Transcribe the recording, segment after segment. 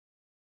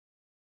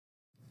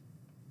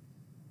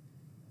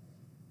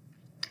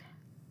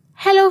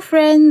Hello,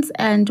 friends,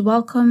 and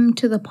welcome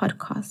to the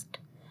podcast,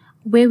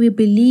 where we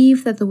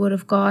believe that the Word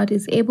of God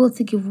is able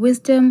to give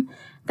wisdom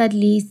that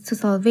leads to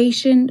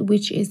salvation,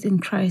 which is in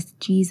Christ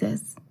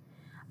Jesus,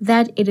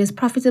 that it is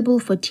profitable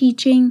for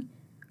teaching,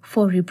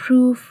 for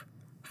reproof,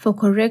 for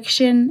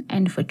correction,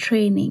 and for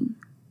training.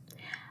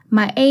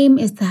 My aim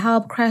is to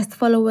help Christ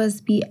followers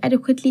be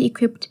adequately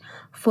equipped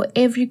for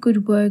every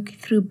good work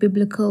through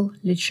biblical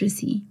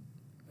literacy.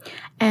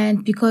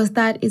 And because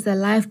that is a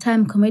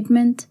lifetime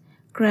commitment,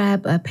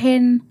 grab a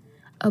pen,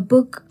 a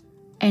book,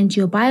 and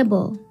your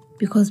Bible,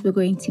 because we're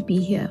going to be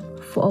here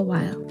for a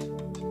while.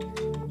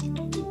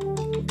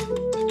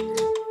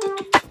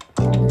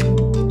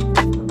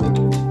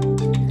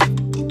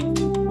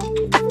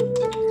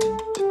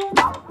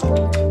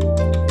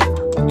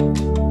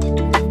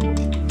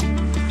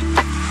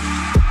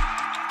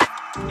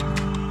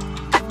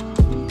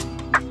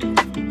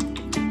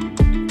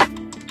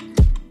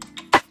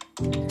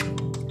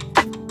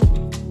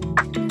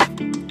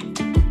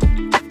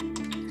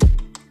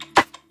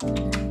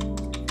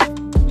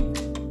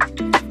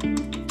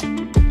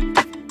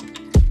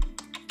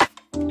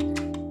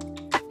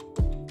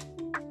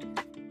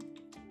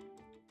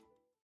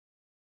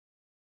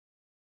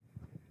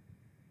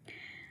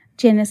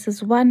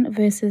 Genesis 1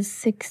 verses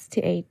 6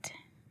 to 8.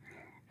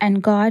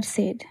 And God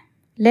said,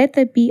 "Let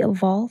there be a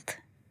vault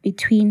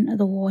between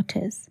the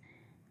waters,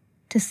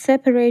 to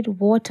separate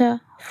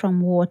water from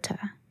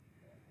water."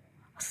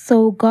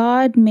 So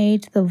God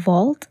made the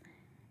vault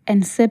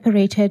and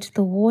separated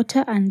the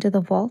water under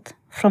the vault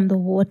from the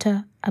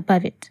water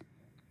above it.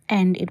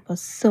 And it was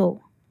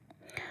so.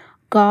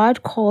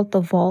 God called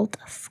the vault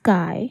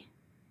sky,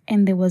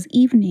 and there was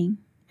evening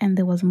and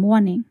there was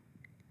morning,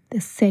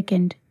 the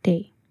second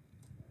day.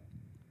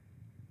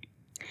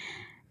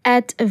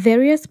 At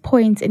various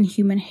points in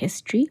human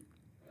history,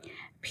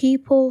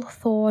 people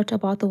thought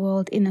about the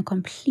world in a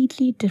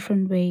completely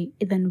different way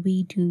than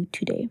we do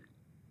today.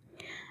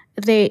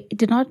 They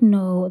did not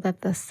know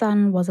that the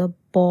sun was a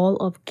ball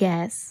of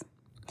gas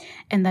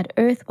and that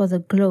Earth was a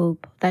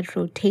globe that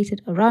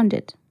rotated around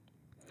it.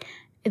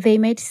 They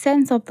made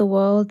sense of the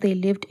world they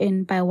lived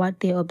in by what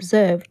they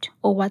observed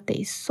or what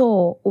they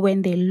saw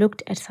when they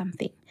looked at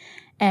something,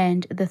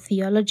 and the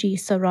theology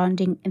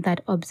surrounding that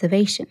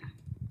observation.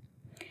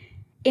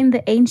 In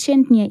the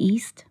ancient Near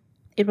East,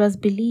 it was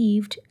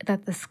believed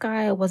that the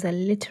sky was a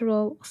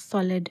literal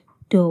solid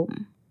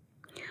dome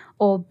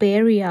or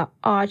barrier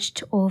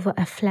arched over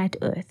a flat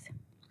earth.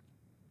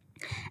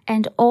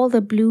 And all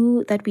the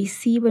blue that we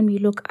see when we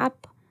look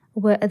up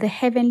were the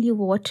heavenly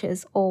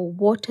waters or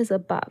waters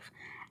above,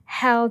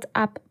 held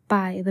up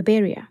by the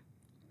barrier.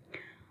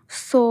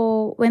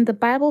 So when the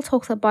Bible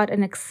talks about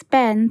an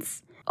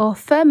expanse or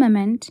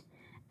firmament,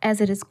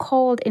 as it is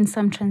called in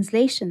some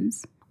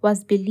translations,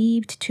 was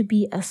believed to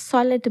be a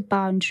solid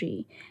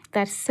boundary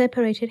that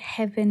separated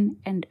heaven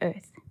and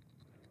earth.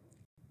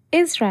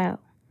 Israel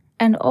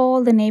and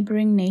all the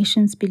neighboring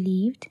nations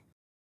believed,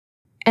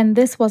 and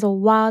this was a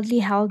widely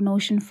held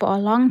notion for a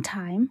long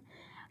time,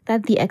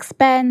 that the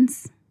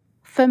expanse,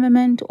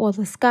 firmament, or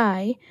the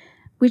sky,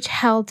 which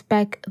held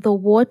back the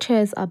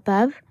waters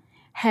above,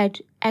 had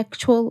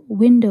actual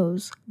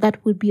windows that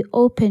would be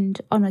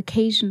opened on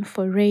occasion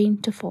for rain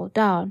to fall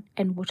down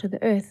and water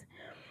the earth,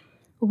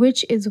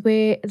 which is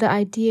where the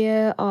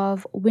idea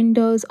of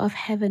windows of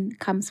heaven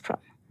comes from.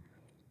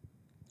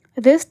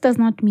 This does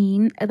not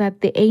mean that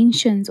the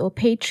ancients or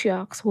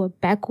patriarchs were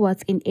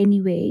backwards in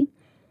any way.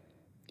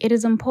 It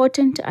is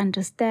important to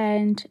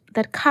understand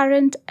that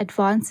current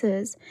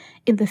advances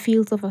in the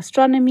fields of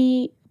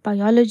astronomy,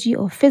 biology,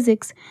 or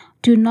physics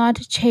do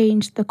not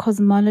change the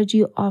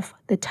cosmology of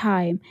the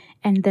time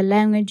and the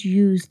language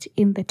used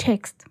in the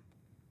text.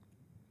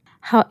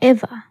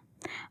 However,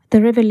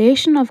 the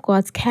revelation of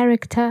God's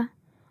character,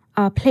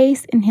 our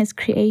place in His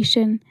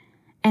creation,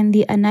 and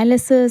the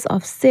analysis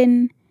of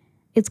sin,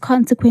 its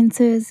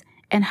consequences,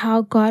 and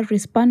how God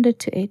responded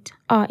to it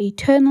are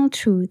eternal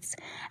truths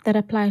that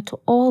apply to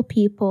all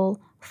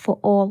people for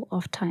all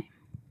of time.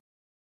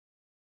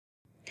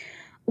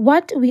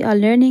 What we are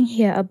learning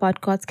here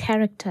about God's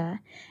character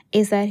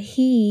is that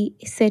He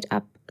set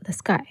up the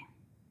sky,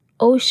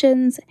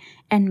 oceans,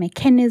 and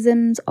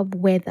mechanisms of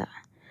weather,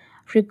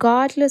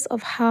 regardless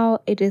of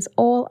how it is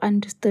all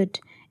understood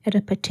at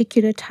a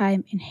particular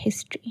time in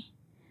history.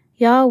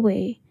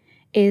 Yahweh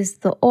is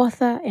the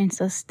author and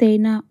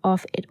sustainer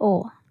of it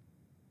all.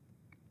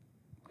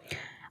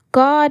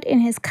 God, in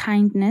His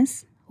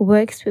kindness,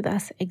 works with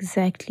us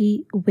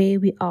exactly where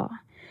we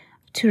are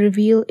to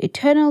reveal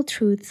eternal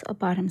truths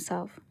about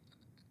Himself.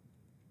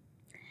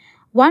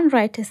 One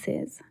writer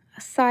says,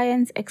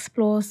 "Science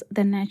explores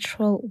the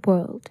natural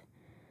world.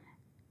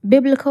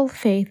 Biblical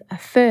faith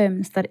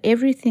affirms that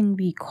everything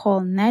we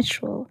call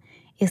natural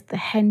is the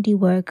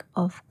handiwork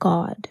of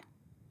God."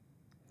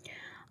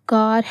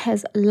 God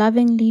has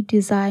lovingly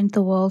designed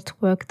the world to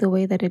work the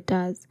way that it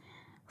does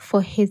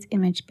for His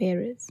image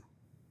bearers.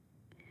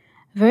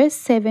 Verse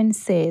 7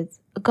 says,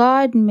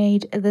 God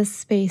made this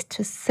space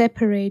to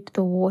separate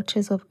the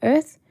waters of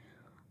earth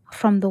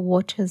from the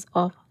waters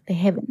of the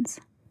heavens.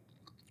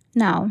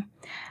 Now,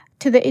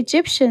 to the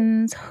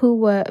Egyptians who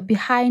were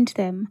behind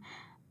them,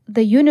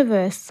 the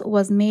universe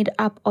was made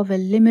up of a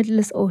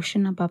limitless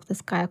ocean above the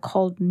sky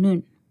called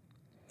Nun,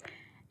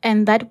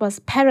 and that was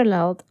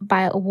paralleled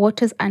by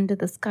waters under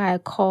the sky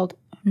called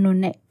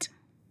Nunet.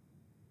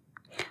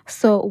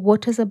 So,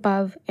 waters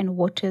above and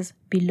waters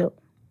below,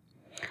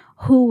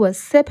 who was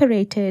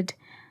separated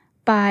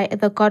by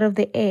the god of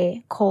the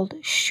air called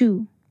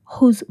Shu,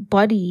 whose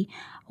body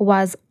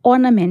was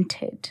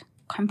ornamented,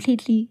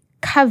 completely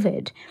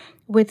covered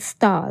with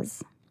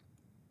stars.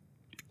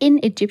 In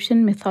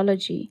Egyptian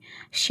mythology,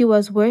 she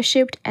was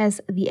worshipped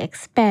as the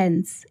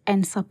expanse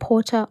and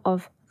supporter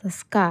of the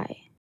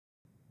sky.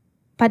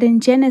 But in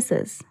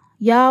Genesis,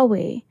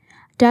 Yahweh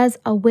does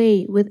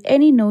away with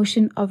any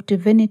notion of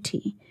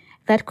divinity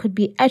that could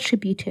be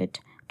attributed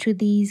to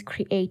these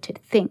created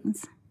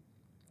things.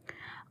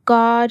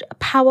 God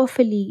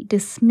powerfully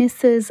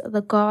dismisses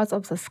the gods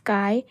of the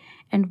sky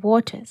and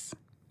waters.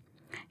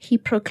 He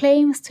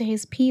proclaims to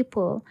his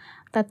people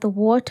that the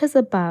waters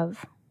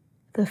above,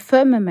 the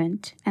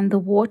firmament, and the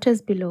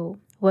waters below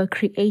were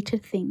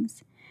created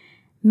things,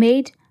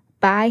 made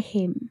by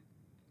him,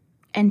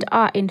 and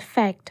are in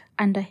fact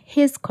under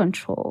his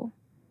control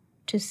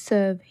to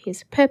serve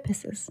his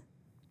purposes.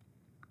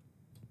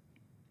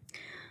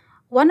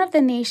 One of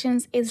the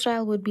nations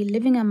Israel would be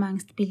living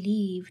amongst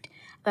believed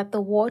that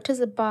the waters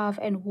above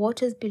and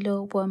waters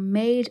below were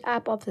made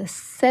up of the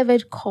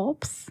severed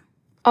corpse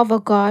of a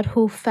god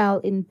who fell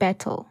in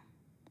battle.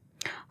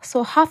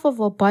 So half of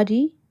a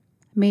body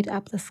made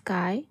up the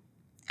sky,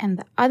 and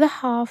the other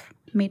half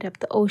made up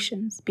the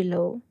oceans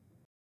below.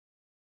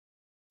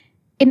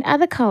 In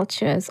other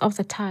cultures of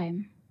the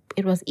time,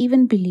 it was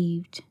even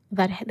believed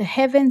that the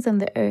heavens and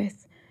the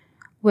earth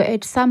were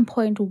at some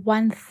point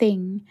one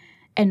thing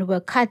and were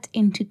cut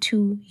into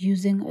two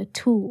using a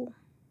tool.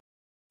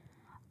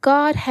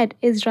 God had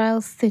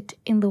Israel sit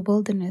in the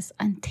wilderness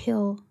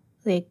until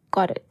they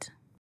got it.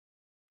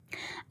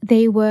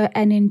 They were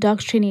an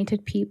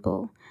indoctrinated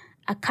people,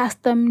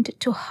 accustomed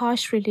to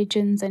harsh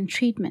religions and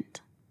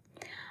treatment.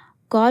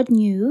 God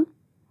knew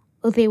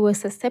they were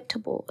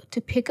susceptible to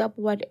pick up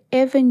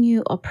whatever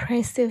new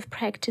oppressive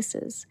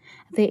practices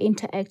they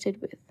interacted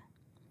with.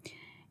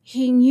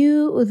 He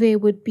knew they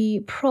would be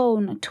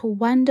prone to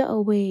wander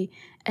away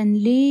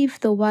and leave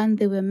the one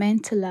they were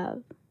meant to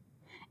love.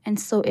 And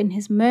so in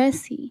his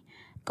mercy,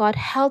 God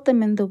held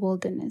them in the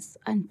wilderness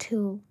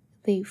until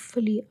they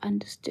fully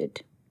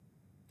understood.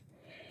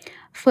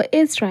 For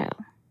Israel,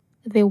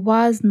 there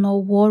was no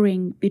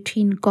warring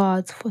between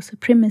gods for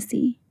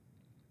supremacy.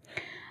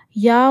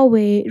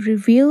 Yahweh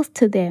reveals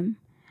to them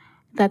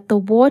that the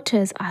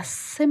waters are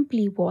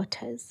simply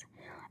waters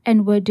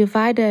and were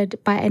divided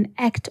by an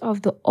act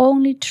of the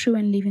only true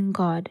and living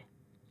God.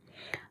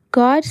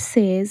 God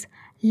says,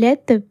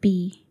 "Let there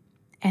be,"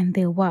 and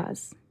there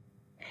was.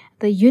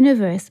 The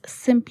universe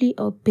simply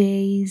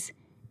obeys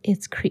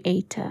its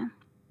creator.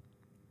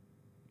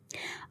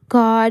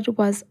 God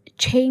was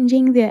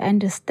changing their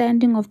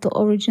understanding of the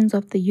origins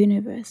of the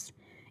universe,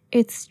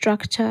 its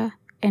structure,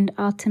 and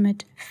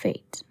ultimate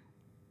fate.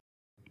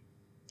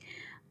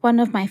 One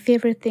of my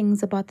favorite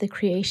things about the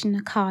creation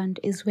account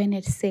is when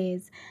it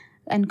says,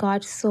 "And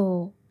God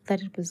saw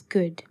that it was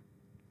good."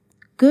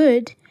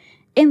 Good,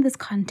 in this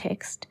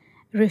context,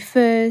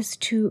 refers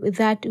to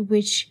that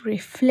which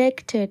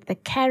reflected the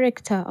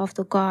character of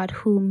the God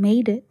who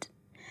made it,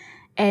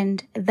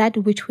 and that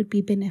which would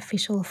be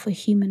beneficial for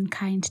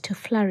humankind to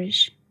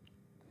flourish.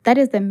 That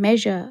is the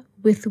measure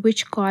with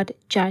which God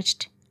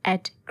judged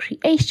at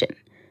creation.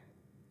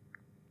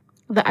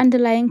 The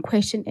underlying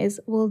question is,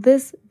 will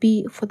this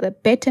be for the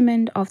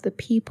betterment of the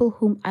people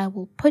whom I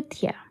will put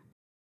here?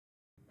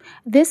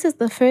 This is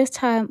the first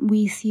time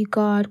we see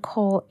God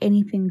call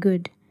anything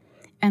good,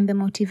 and the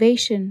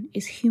motivation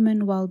is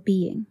human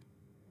well-being.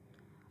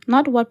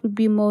 Not what would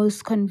be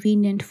most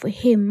convenient for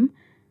him,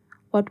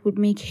 what would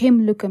make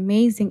him look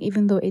amazing,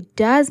 even though it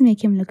does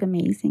make him look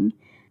amazing,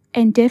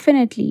 and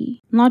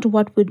definitely not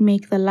what would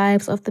make the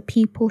lives of the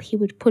people he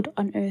would put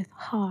on earth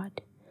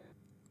hard.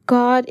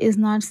 God is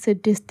not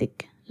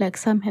sadistic like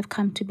some have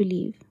come to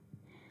believe.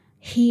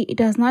 He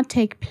does not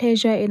take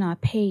pleasure in our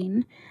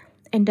pain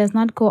and does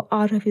not go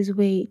out of his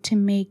way to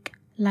make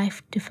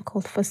life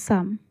difficult for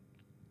some.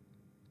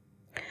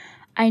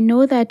 I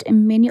know that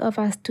many of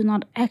us do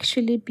not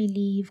actually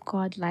believe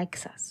God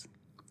likes us,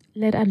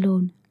 let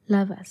alone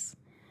love us.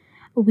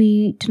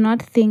 We do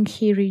not think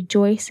he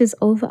rejoices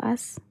over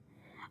us.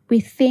 We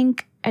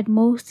think at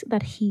most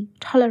that he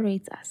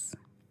tolerates us.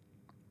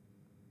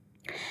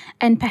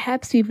 And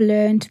perhaps we've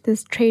learned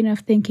this train of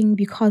thinking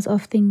because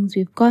of things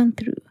we've gone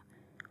through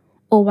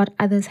or what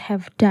others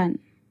have done.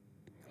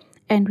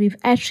 And we've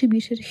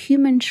attributed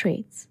human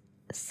traits,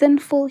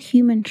 sinful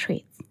human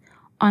traits,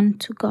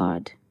 onto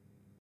God.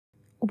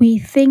 We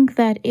think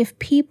that if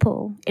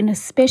people, and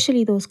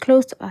especially those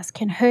close to us,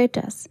 can hurt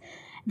us,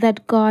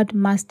 that God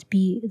must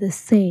be the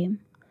same.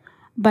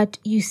 But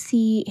you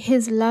see,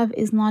 his love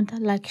is not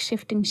like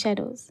shifting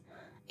shadows.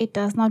 It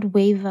does not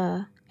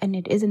waver and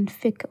it isn't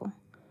fickle.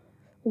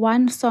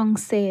 One song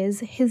says,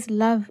 His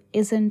love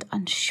isn't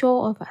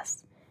unsure of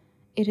us.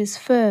 It is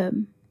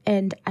firm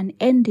and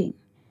unending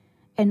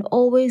and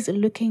always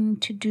looking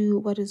to do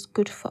what is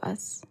good for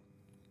us.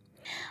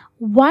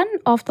 One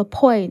of the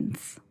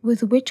points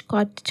with which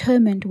God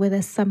determined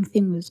whether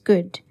something was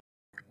good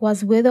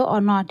was whether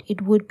or not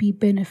it would be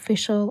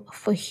beneficial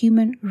for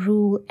human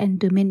rule and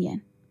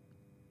dominion.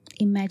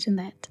 Imagine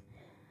that.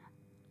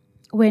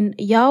 When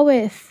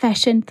Yahweh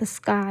fashioned the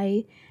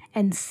sky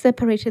and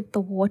separated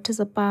the waters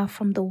above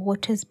from the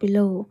waters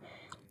below,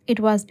 it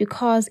was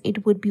because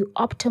it would be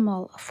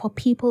optimal for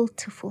people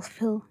to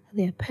fulfill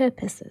their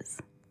purposes.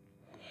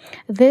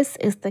 This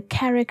is the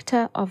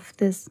character of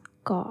this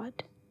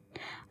God,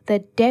 the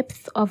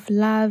depth of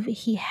love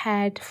he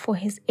had for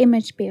his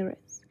image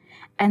bearers,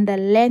 and the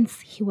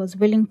lengths he was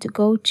willing to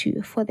go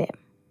to for them.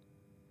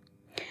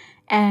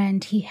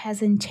 And he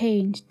hasn't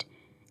changed,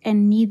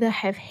 and neither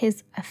have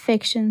his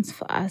affections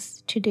for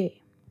us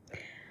today.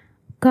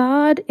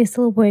 God is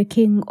still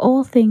working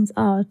all things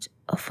out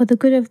for the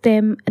good of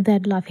them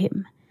that love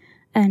him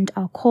and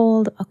are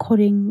called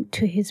according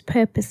to his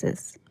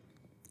purposes.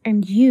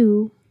 And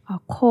you are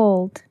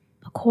called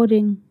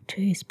according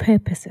to his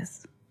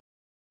purposes.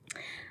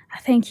 I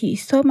thank you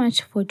so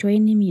much for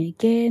joining me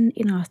again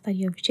in our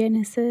study of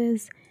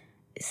Genesis.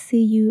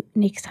 See you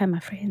next time, my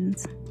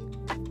friends.